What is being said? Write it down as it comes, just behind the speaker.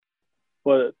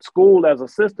But school as a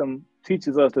system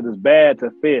teaches us that it's bad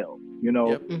to fail.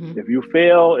 Yep. If you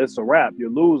fail, it's a wrap. You're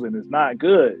losing. It's not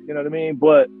good. You know what I mean?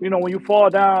 But, when you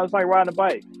fall down, it's like riding a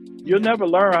bike. You'll never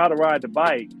learn how to ride the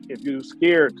bike if you're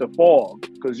scared to fall,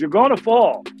 because you're going to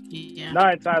fall 9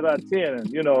 times out of 10.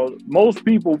 And, most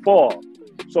people fall.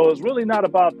 So it's really not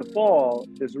about the fall.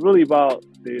 It's really about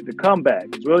the comeback.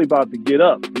 It's really about the get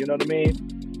up. You know what I mean?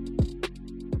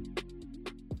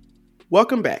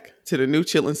 Welcome back to the New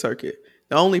Chitlin Circuit,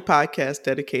 the only podcast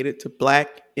dedicated to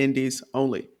Black indies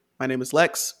only. My name is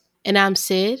Lex. And I'm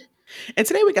Sid. And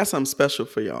today we got something special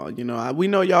for y'all. We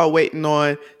know y'all waiting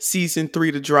on season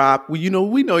 3 to drop. We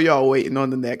know y'all waiting on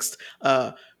the next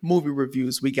movie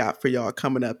reviews we got for y'all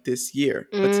coming up this year.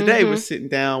 But today we're sitting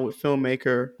down with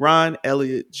filmmaker Ron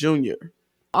Elliott Jr.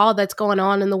 All that's going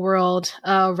on in the world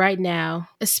right now,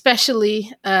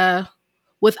 especially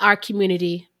with our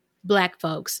community, Black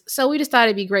folks. So we just thought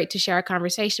it'd be great to share a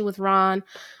conversation with Ron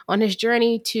on his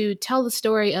journey to tell the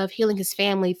story of healing his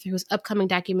family through his upcoming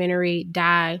documentary,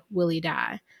 Die, Willie,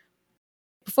 Die.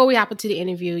 Before we hop into the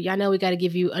interview, y'all know we got to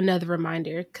give you another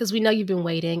reminder because we know you've been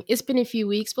waiting. It's been a few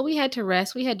weeks, but we had to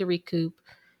rest. We had to recoup.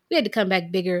 We had to come back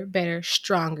bigger, better,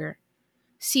 stronger.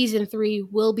 Season 3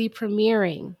 will be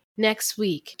premiering next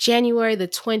week, January the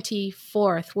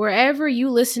 24th, wherever you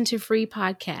listen to free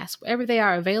podcasts, wherever they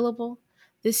are available.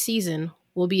 This season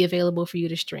will be available for you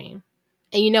to stream.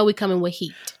 And we coming with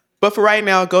heat. But for right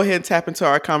now, go ahead and tap into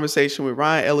our conversation with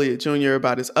Ron Elliott Jr.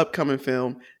 about his upcoming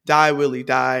film, Die, Willie,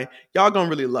 Die. Y'all gonna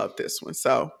really love this one.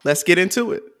 So let's get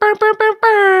into it. Burr, burr, burr,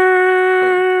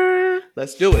 burr.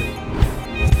 Let's do it.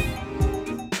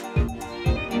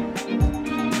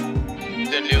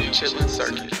 The New Chitlin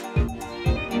Circuit.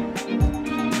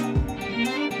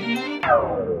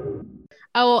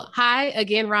 Oh, hi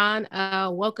again, Ron.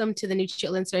 Welcome to the New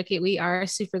Chitlin Circuit. We are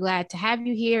super glad to have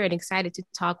you here and excited to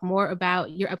talk more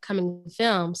about your upcoming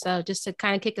film. So just to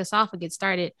kind of kick us off and get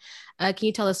started, can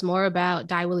you tell us more about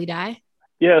Die, Willie, Die?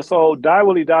 Yeah, so Die,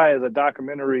 Willie, Die is a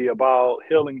documentary about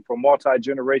healing from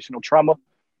multi-generational trauma,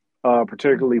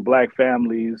 particularly Black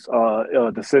families,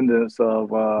 descendants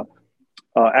of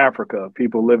Africa,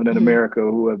 people living in America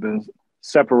who have been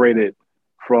separated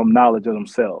from knowledge of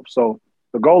themselves. So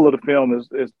the goal of the film is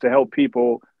to help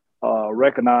people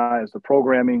recognize the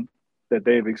programming that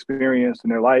they've experienced in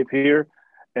their life here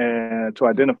and to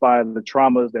identify the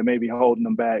traumas that may be holding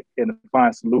them back and to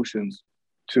find solutions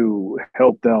to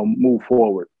help them move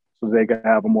forward so they can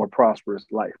have a more prosperous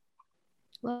life.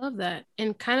 Love that.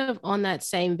 And kind of on that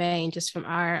same vein, just from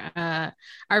our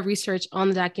research on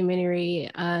the documentary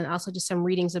and also just some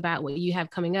readings about what you have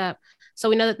coming up. So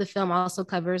we know that the film also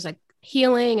covers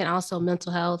healing and also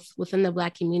mental health within the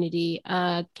Black community.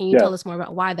 Can you tell us more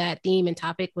about why that theme and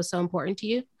topic was so important to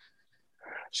you?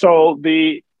 So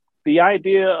the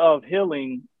idea of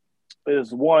healing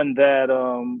is one that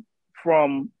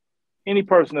from any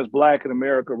person that's Black in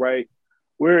America, right,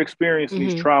 we're experiencing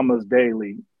these traumas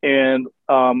daily. And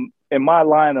in my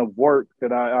line of work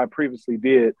that I previously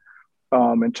did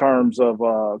in terms of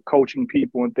coaching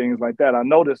people and things like that, I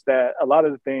noticed that a lot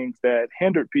of the things that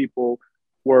hindered people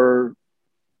were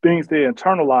things they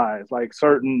internalized, like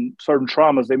certain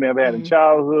traumas they may have had in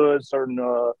childhood, certain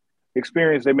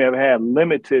experience they may have had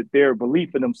limited their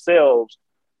belief in themselves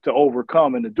to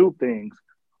overcome and to do things.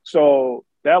 So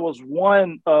that was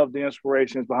one of the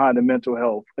inspirations behind the mental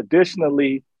health.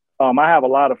 Additionally, I have a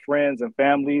lot of friends and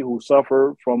family who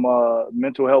suffer from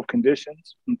mental health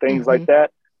conditions and things like that.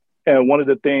 And one of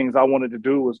the things I wanted to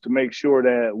do was to make sure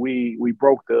that we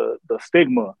broke the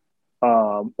stigma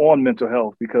on mental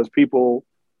health, because people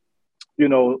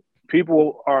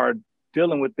are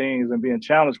dealing with things and being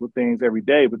challenged with things every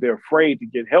day, but they're afraid to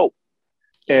get help.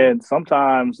 And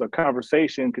sometimes a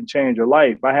conversation can change your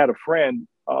life. I had a friend,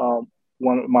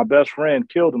 my best friend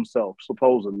killed himself,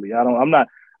 supposedly. I don't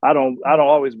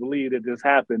always believe that this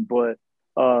happened, but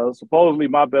supposedly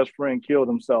my best friend killed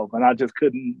himself. And I just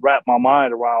couldn't wrap my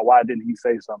mind around, why didn't he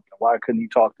say something? Why couldn't he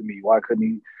talk to me? Why couldn't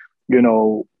he,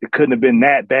 it couldn't have been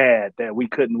that bad that we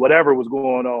couldn't, whatever was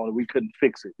going on, we couldn't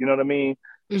fix it. You know what I mean?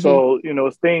 So,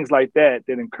 it's things like that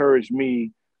that encourage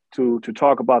me to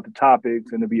talk about the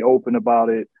topics and to be open about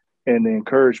it and to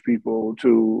encourage people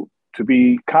to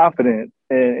be confident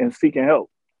and seeking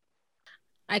help.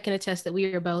 I can attest that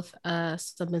we are both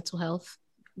some mental health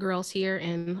girls here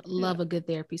and love a good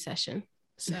therapy session.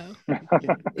 So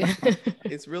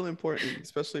it's really important,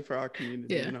 especially for our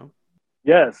community,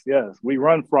 Yes, we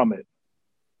run from it.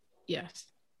 Yes,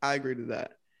 I agree to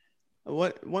that.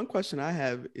 One question I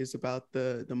have is about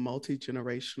the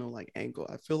multi-generational angle.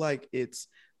 I feel like it's,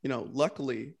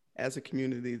 luckily as a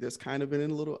community, there's kind of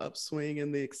been a little upswing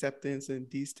in the acceptance and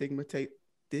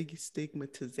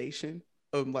destigmatization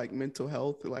of like mental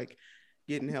health, like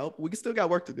getting help. We still got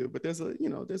work to do, but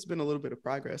there's been a little bit of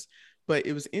progress. But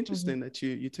it was interesting that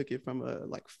you took it from a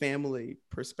like family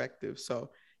perspective. So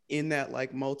in that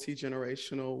like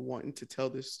multi-generational, wanting to tell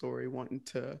this story, wanting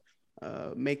to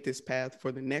make this path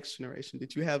for the next generation,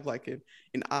 did you have like an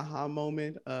aha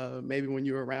moment, maybe when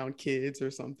you were around kids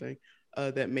or something,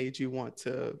 that made you want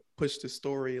to push the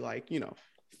story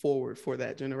forward for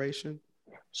that generation?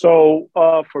 So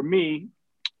for me,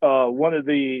 one of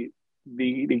the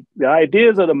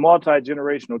ideas of the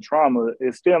multi-generational trauma,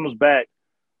 it stems back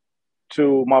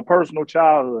to my personal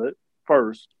childhood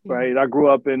first, right? I grew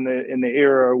up in the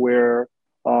era where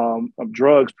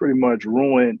drugs pretty much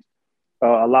ruined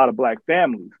a lot of Black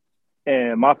families,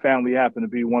 and my family happened to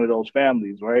be one of those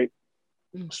families, right?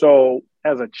 So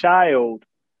as a child,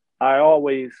 I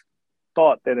always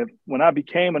thought that when I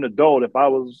became an adult, if I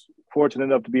was fortunate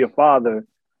enough to be a father,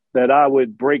 that I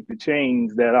would break the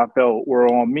chains that I felt were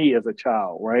on me as a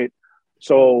child, right?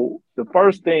 So the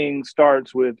first thing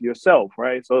starts with yourself,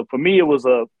 right? So for me, it was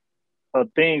a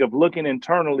thing of looking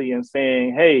internally and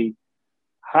saying, hey,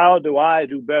 how do I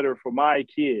do better for my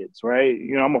kids, right?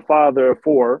 I'm a father of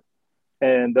four,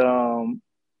 and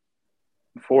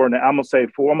four, and I'm gonna say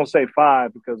four. I'm gonna say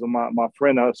five because of my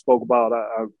friend I spoke about.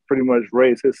 I pretty much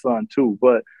raised his son too,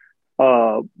 but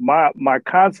my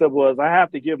concept was I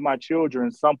have to give my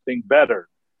children something better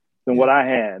than what I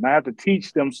had. And I have to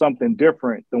teach them something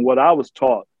different than what I was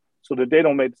taught so that they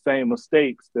don't make the same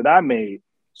mistakes that I made,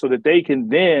 so that they can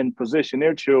then position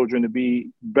their children to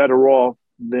be better off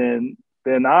than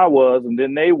I was and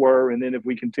then they were. And then if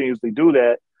we continuously do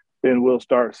that, then we'll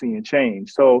start seeing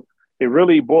change. So it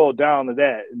really boiled down to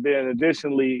that. And then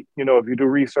additionally, if you do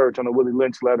research on the Willie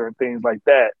Lynch letter and things like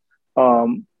that,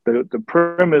 the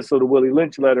premise of the Willie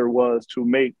Lynch letter was to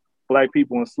make Black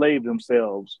people enslave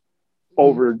themselves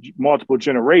over multiple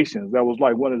generations. That was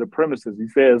like one of the premises. He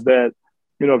says that,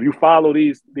 if you follow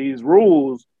these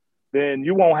rules, then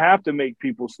you won't have to make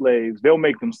people slaves. They'll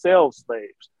make themselves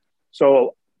slaves.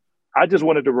 So I just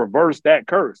wanted to reverse that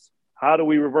curse. How do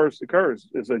we reverse the curse?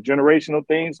 It's a generational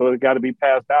thing, so it got to be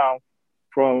passed down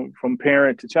from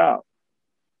parent to child.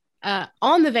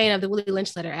 On the vein of the Willie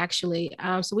Lynch letter, actually,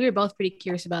 so we were both pretty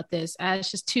curious about this. It's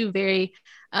just two very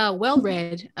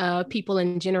well-read people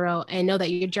in general, and know that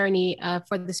your journey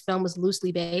for this film was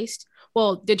loosely based.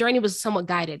 Well, the journey was somewhat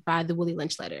guided by the Willie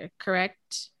Lynch letter,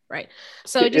 correct? Right.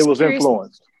 So it was curious,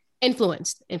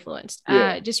 influenced.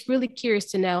 Yeah. Just really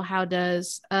curious to know, how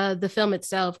does the film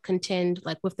itself contend,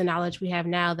 like, with the knowledge we have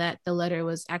now that the letter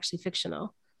was actually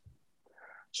fictional?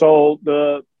 So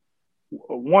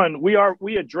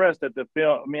we addressed at the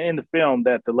film, in the film,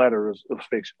 that the letter is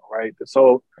fictional, right?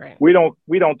 So we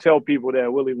don't tell people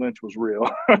that Willie Lynch was real.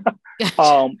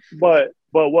 But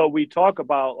what we talk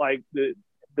about, like the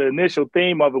initial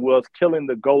theme of it was killing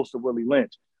the ghost of Willie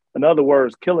Lynch. In other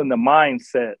words, killing the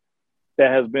mindset that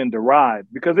has been derived.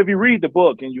 Because if you read the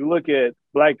book and you look at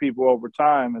Black people over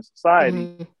time in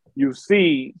society, you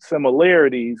see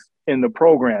similarities in the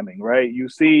programming, right? You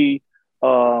see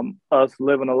us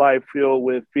living a life filled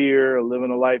with fear,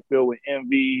 living a life filled with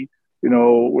envy.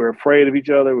 We're afraid of each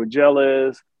other, we're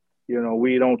jealous,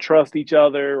 we don't trust each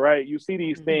other, right? You see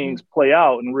these things play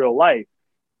out in real life.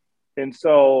 And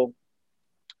so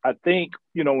I think,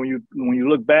 when you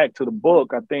look back to the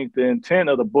book, I think the intent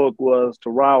of the book was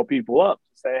to rile people up,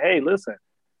 to say, hey, listen,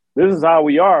 this is how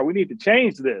we are. We need to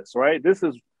change this, right? This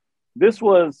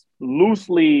was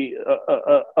loosely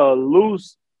a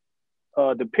loose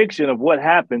depiction of what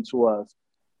happened to us,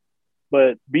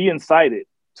 but be incited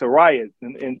to riot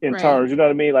in terms, you know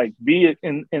what I mean? Like, be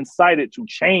incited to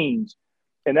change.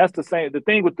 And that's the same. The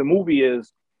thing with the movie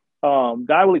is,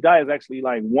 Die Willie Die is actually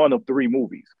like one of three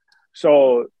movies.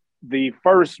 So the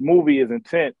first movie is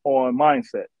intent on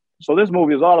mindset. So this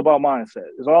movie is all about mindset.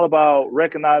 It's all about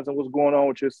recognizing what's going on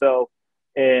with yourself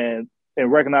and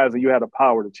recognizing you have the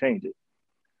power to change it.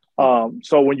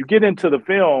 So when you get into the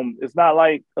film, it's not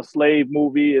like a slave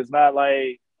movie. It's not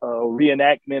like a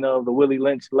reenactment of the Willie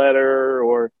Lynch letter,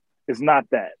 or it's not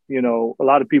that. A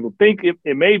lot of people think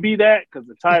it may be that because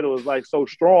the title is like so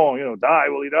strong, Die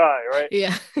Willie Die, right?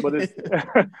 Yeah.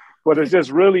 But it's just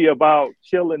really about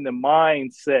killing the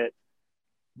mindset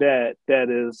that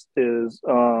is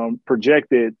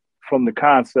projected from the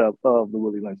concept of the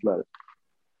Willie Lynch letter.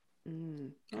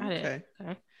 Okay.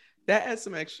 That adds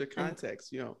some extra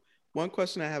context. One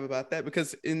question I have about that,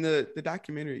 because in the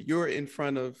documentary, are you in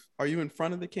front of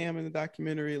the cam in the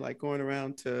documentary, like going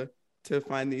around to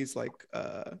find these, like,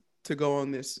 to go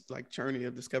on this like journey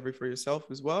of discovery for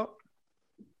yourself as well?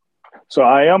 So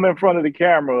I am in front of the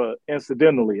camera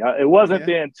incidentally. It wasn't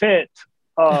the intent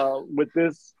with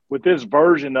this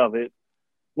version of it,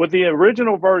 with the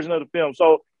original version of the film.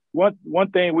 So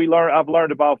one thing I've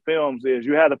learned about films is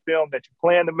you had a film that you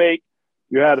plan to make,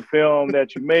 you had a film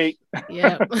that you make,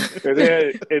 Yeah,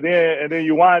 and then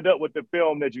you wind up with the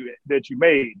film that you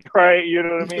made, right? You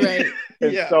know what I mean? right.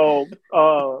 And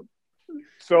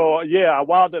so yeah, I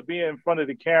wound up being in front of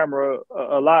the camera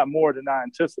a lot more than I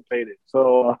anticipated.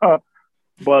 So,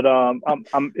 but I'm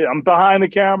behind the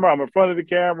camera, I'm in front of the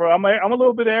camera, I'm a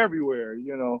little bit everywhere,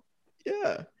 you know.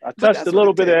 Yeah, I touched a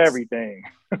little bit of everything.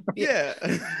 Yeah.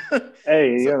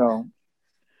 Hey, you know,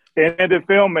 independent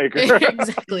filmmaker.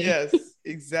 Exactly. Yes,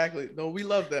 exactly. No, we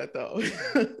love that though.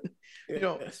 You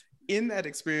know, in that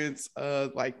experience,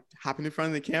 like hopping in front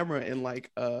of the camera and like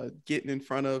getting in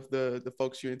front of the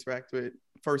folks you interact with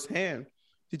firsthand,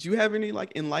 did you have any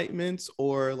like enlightenments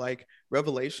or like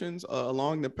revelations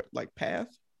along the like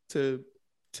path to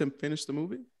finish the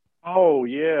movie? Oh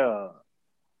yeah,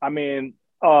 I mean,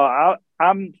 I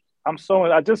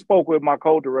just spoke with my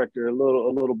co-director a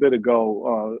little bit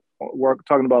ago. We're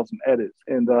talking about some edits,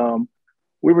 and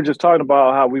we were just talking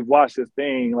about how we've watched this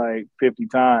thing like 50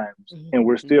 times, and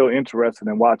we're still interested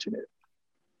in watching it.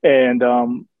 And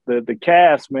the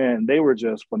cast, man, they were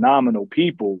just phenomenal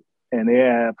people, and they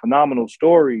had phenomenal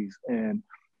stories. And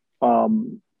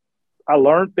I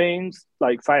learned things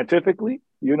like scientifically,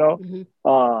 you know.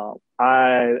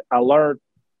 I learned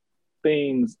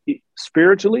things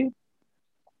spiritually,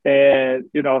 and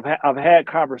you know, I've had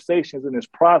conversations in this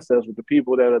process with the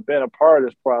people that have been a part of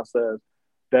this process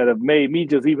that have made me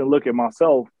just even look at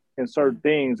myself in certain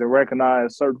things and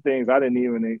recognize certain things I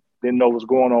didn't know was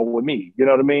going on with me. You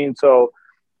know what I mean? So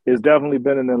it's definitely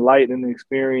been an enlightening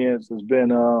experience. It's been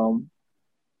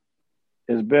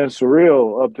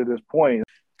surreal up to this point.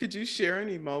 Could you share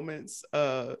any moments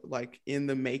like in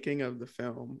the making of the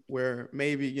film where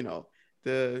maybe, you know,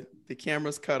 the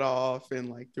camera's cut off and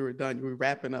like you were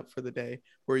wrapping up for the day,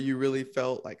 where you really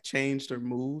felt like changed or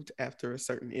moved after a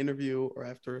certain interview or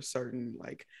after a certain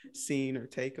like scene or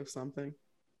take of something?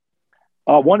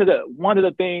 One of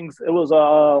the things, it was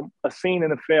a scene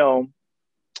in the film.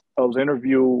 I was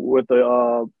interviewed with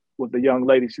the young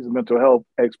lady. She's a mental health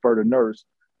expert, a nurse,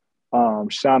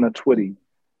 Shauna Twitty,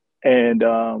 and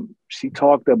she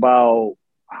talked about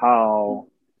how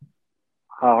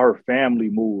her family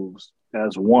moves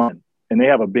as one, and they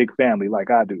have a big family like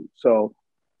I do. So,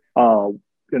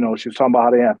 you know, she was talking about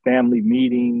how they have family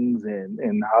meetings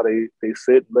and how they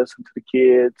sit and listen to the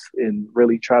kids and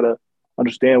really try to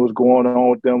understand what's going on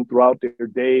with them throughout their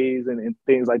days and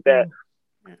things like that.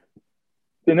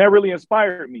 And that really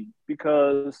inspired me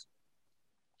because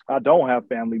I don't have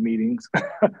family meetings.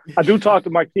 I do talk to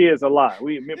my kids a lot.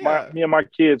 Me and my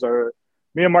kids are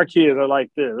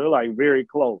like this. They're like very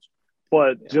close.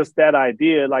 But just that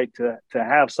idea, like to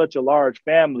have such a large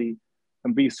family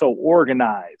and be so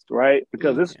organized, right?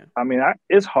 Because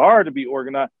it's hard to be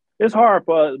organized. It's hard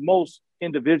for most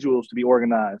individuals to be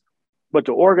organized, but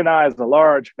to organize a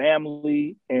large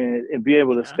family and be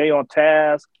able to stay on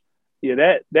task,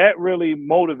 that really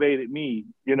motivated me.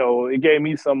 You know, it gave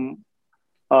me some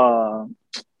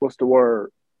what's the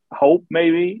word? Hope,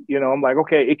 maybe. You know, I'm like,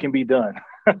 okay, it can be done.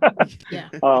 But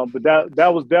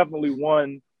that was definitely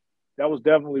one. That was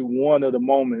definitely one of the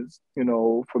moments, you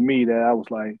know, for me that I was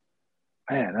like,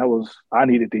 man, I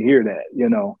needed to hear that. You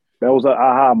know, that was an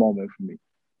aha moment for me.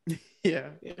 Yeah,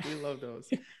 we love those.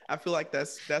 I feel like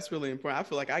that's really important. I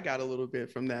feel like I got a little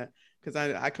bit from that because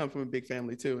I come from a big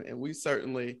family too, and we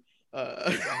certainly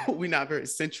we're not very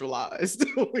centralized.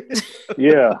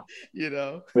 Yeah, you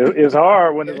know, it's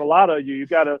hard when there's a lot of you. You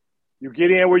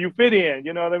get in where you fit in.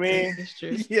 You know what I mean? It's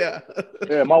true. Yeah.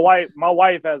 My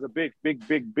wife has a big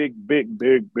family.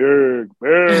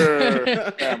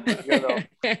 You know,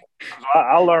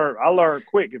 I learned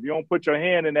quick. If you don't put your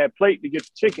hand in that plate to get the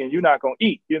chicken, you're not gonna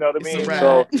eat. You know what I mean?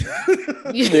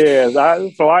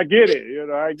 So I get it. You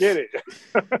know, I get it.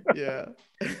 Yeah.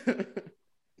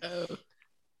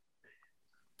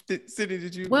 Sydney,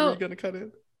 were you gonna cut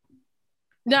in?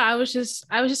 No, I was just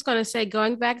going to say,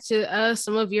 going back to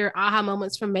some of your aha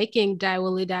moments from making Die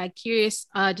Willie Die, curious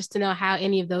just to know how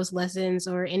any of those lessons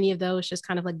or any of those just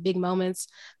kind of like big moments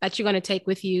that you're going to take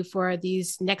with you for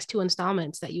these next 2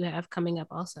 installments that you have coming up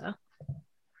also.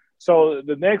 So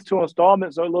the next 2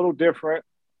 installments are a little different.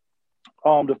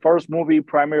 The first movie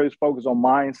primarily is focused on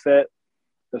mindset.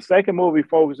 The second movie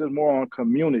focuses more on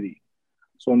community.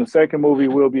 So in the second movie,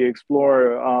 we'll be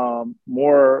exploring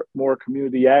more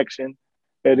community action.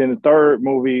 And then the third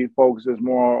movie focuses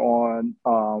more on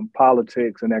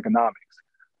politics and economics.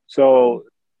 So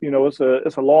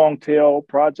it's a long tail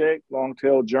project, long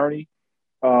tail journey.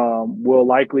 We'll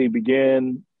likely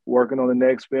begin working on the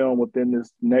next film within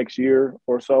this next year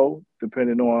or so,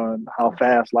 depending on how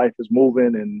fast life is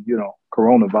moving and,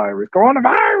 coronavirus.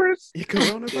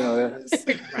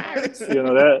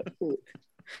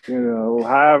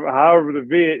 However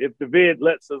if the vid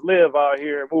lets us live out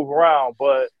here and move around,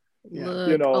 but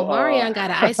look, Omarion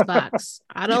got an icebox.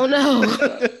 I don't know.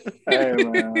 Hey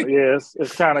man, yeah,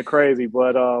 it's kind of crazy,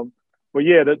 but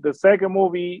yeah, the second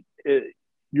movie,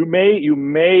 you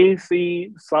may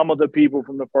see some of the people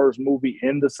from the first movie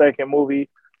in the second movie,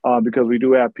 because we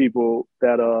do have people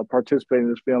that participate in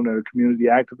this film that are community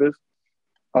activists.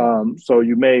 So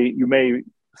you may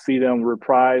see them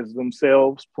reprise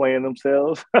themselves, playing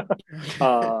themselves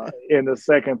in the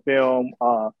second film.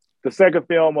 The second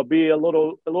film will be a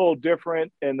little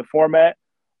different in the format.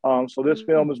 So this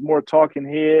film is more talking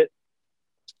head,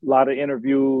 a lot of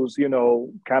interviews,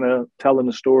 kind of telling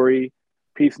the story,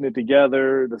 piecing it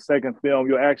together. The second film,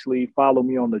 you'll actually follow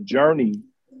me on the journey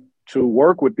to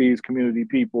work with these community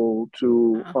people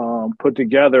to put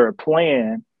together a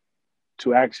plan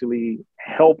to actually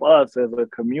help us as a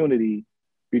community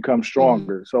become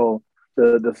stronger. So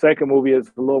the second movie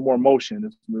is a little more motion.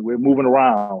 We're moving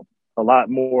around a lot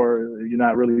more. You're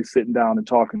not really sitting down and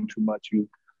talking too much. You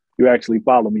actually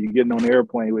follow me. You're getting on the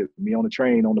airplane with me, on the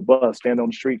train, on the bus, stand on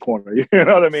the street corner. You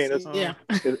know what I mean? It's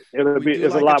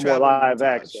a lot more live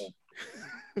action.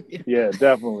 Yeah,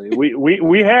 definitely.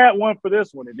 We had one for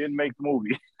this one. It didn't make the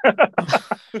movie.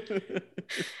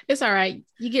 It's all right.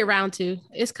 You get round two.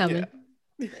 It's coming.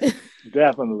 Yeah.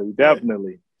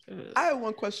 Definitely. I have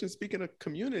one question. Speaking of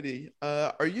community,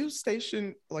 are you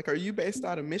based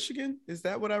out of Michigan? Is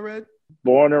that what I read?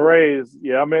 Born and raised.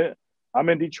 Yeah, I'm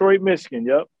in Detroit, Michigan.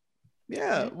 Yep.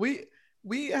 Yeah,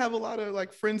 we have a lot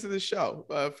of friends of the show,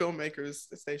 filmmakers,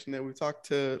 the station that we talked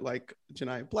to, like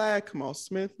Janai Black, Kamal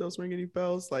Smith. Those ring any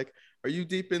bells? Are you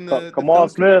deep in the Kamal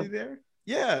Smith there?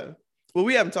 Yeah. Well,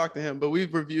 we haven't talked to him, but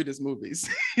we've reviewed his movies.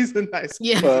 He's a nice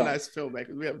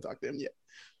filmmaker. We haven't talked to him yet.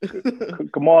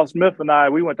 Kamal Smith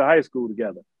and we went to high school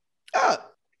together.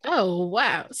 Oh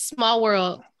wow, small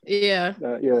world. Yeah.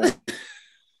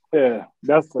 Yeah,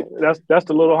 that's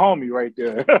the little homie right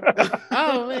there.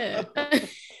 Oh man.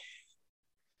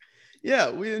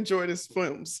 Yeah, we enjoyed his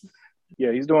films.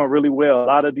 Yeah, he's doing really well. A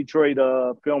lot of Detroit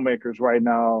filmmakers right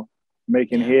now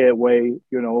making headway.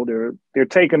 They're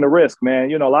taking the risk,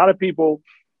 man. A lot of people.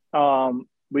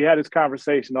 We had this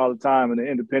conversation all the time in the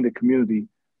independent community.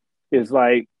 It's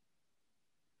like,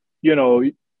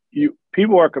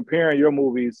 people are comparing your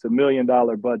movies to $1 million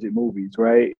budget movies,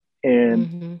 right?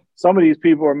 And some of these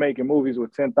people are making movies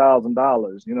with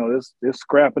 $10,000. They're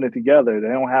scrapping it together. They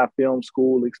don't have film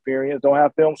school experience, don't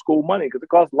have film school money, because it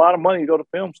costs a lot of money to go to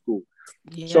film school.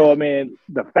 Yeah. So,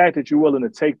 the fact that you're willing to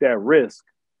take that risk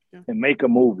and make a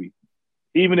movie,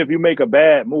 even if you make a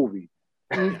bad movie,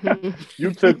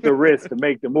 you took the risk to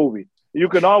make the movie. You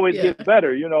can always get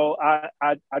better.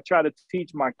 I try to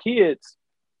teach my kids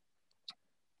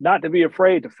not to be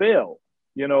afraid to fail,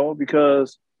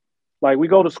 because we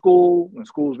go to school, and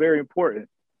school is very important,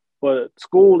 but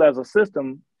school as a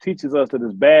system teaches us that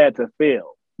it's bad to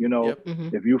fail.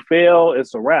 If you fail,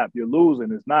 it's a wrap. You're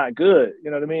losing. It's not good.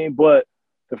 You know what I mean? But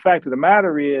the fact of the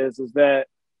matter is that,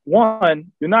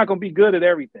 one, you're not going to be good at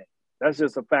everything. That's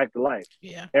just a fact of life.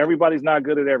 Yeah. Everybody's not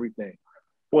good at everything.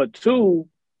 But two,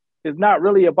 it's not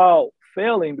really about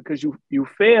failing, because you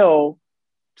fail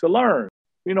to learn.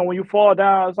 When you fall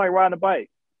down, it's like riding a bike.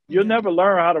 You'll never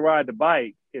learn how to ride the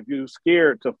bike if you're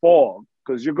scared to fall,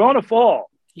 because you're going to fall.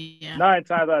 9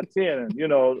 times out of 10,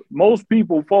 most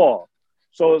people fall.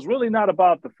 So it's really not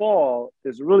about the fall.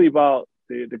 It's really about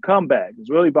the comeback. It's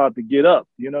really about the get up.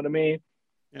 You know what I mean?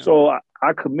 Yeah. So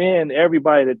I commend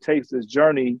everybody that takes this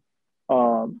journey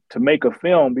to make a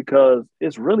film, because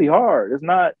it's really hard.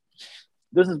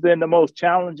 This has been the most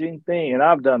challenging thing, and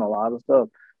I've done a lot of stuff.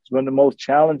 It's been the most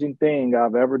challenging thing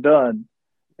I've ever done.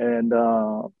 And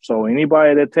so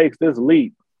anybody that takes this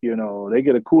leap, they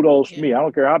get a kudos from me. I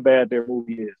don't care how bad their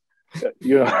movie is.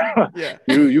 You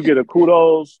get a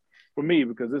kudos for me,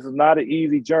 because this is not an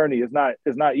easy journey. It's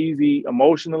not easy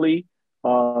emotionally,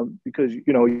 because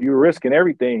you're risking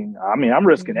everything. I'm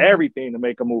risking everything to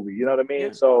make a movie. You know what I mean?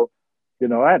 Yeah. So,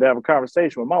 I had to have a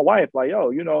conversation with my wife, like,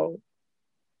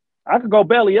 I could go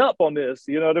belly up on this.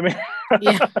 You know what I mean?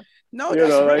 Yeah. No,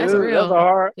 that's real. That's a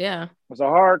hard. Yeah. It's a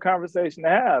hard conversation to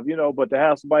have, but to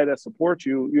have somebody that supports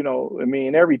you,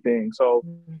 everything. So,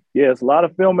 it's a lot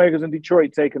of filmmakers in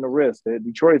Detroit taking the risk.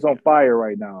 Detroit's on fire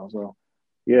right now. So,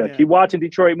 keep watching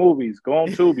Detroit movies. Go on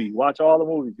Tubi, watch all the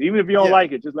movies. Even if you don't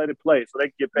like it, just let it play so they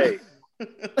can get paid.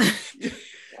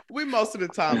 We most of the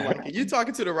time like it. You're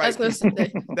talking to the right people.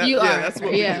 Say, that's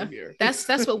what we do here. That's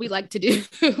what we like to do.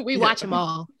 We watch them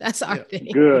all. That's our thing.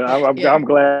 Good. I'm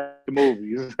glad the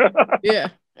movies. Yeah.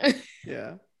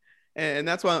 Yeah. And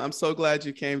that's why I'm so glad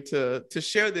you came to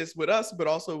share this with us, but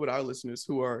also with our listeners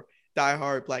who are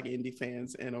diehard Black indie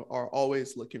fans and are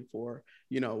always looking for,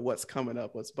 what's coming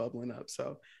up, what's bubbling up.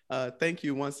 So thank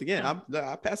you once again.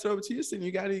 I'll pass it over to you. So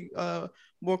you got any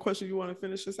more questions you want to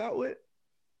finish this out with?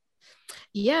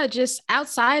 Yeah, just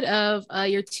outside of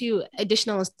your 2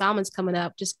 additional installments coming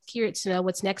up, just curious to know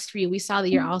what's next for you. We saw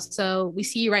that we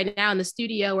see you right now in the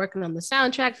studio working on the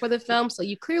soundtrack for the film. So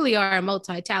you clearly are a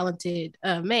multi-talented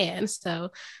man.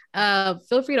 So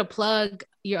feel free to plug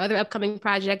your other upcoming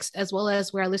projects as well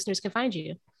as where our listeners can find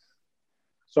you.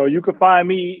 So you can find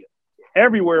me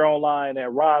everywhere online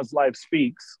at Ron's Life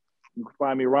Speaks. You can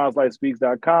find me at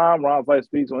ronslifespeaks.com, Ron's Life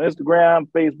Speaks on Instagram,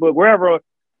 Facebook, wherever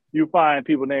you find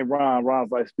people named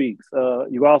Ron's Life Speaks.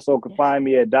 You also can find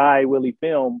me at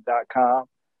diewilliefilm.com.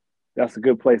 That's a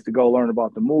good place to go learn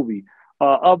about the movie.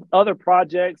 Of other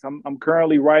projects, I'm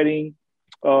currently writing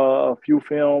a few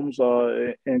films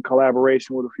in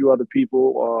collaboration with a few other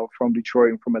people from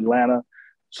Detroit and from Atlanta.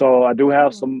 So I do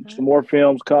have some more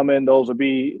films coming. Those will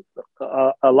be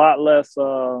a lot less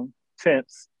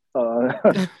tense.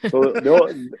 So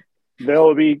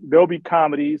there'll be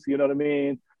comedies. You know what I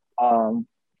mean?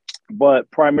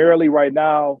 But primarily right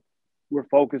now, we're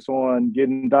focused on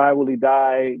getting Die Willie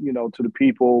Die, to the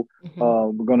people.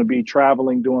 We're going to be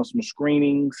traveling, doing some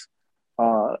screenings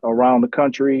around the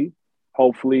country,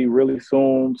 hopefully really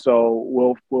soon. So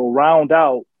we'll round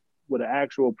out with an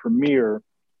actual premiere,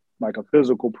 like a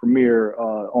physical premiere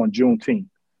on Juneteenth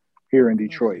here in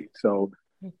Detroit. So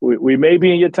we may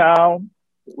be in your town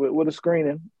with a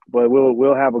screening, but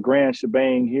we'll have a grand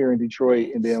shebang here in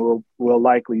Detroit, and then we'll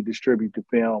likely distribute the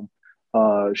film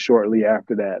shortly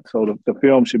after that. So the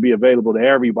film should be available to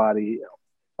everybody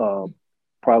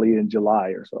probably in July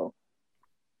or so.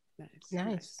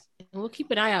 Nice. And we'll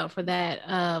keep an eye out for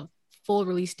that full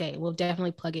release date. We'll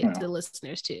definitely plug it to the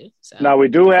listeners too. So now we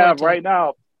do have right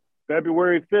now,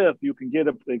 February 5th, you can get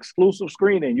an exclusive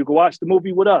screening. You can watch the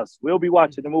movie with us. We'll be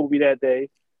watching the movie that day.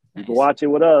 You can watch it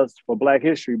with us for Black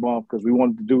History Month, because we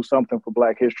wanted to do something for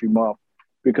Black History Month,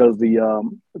 because the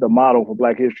motto for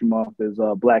Black History Month is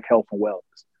Black health and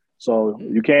wellness. So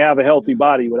you can't have a healthy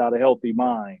body without a healthy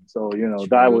mind. So,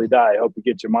 Die Willie Die, help you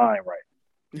get your mind right.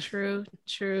 True.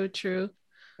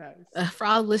 For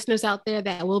all listeners out there,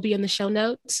 that will be in the show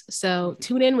notes. So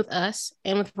tune in with us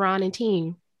and with Ron and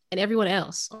team and everyone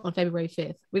else on February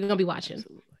 5th. We're going to be watching.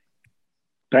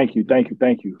 Thank you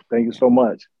so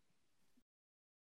much.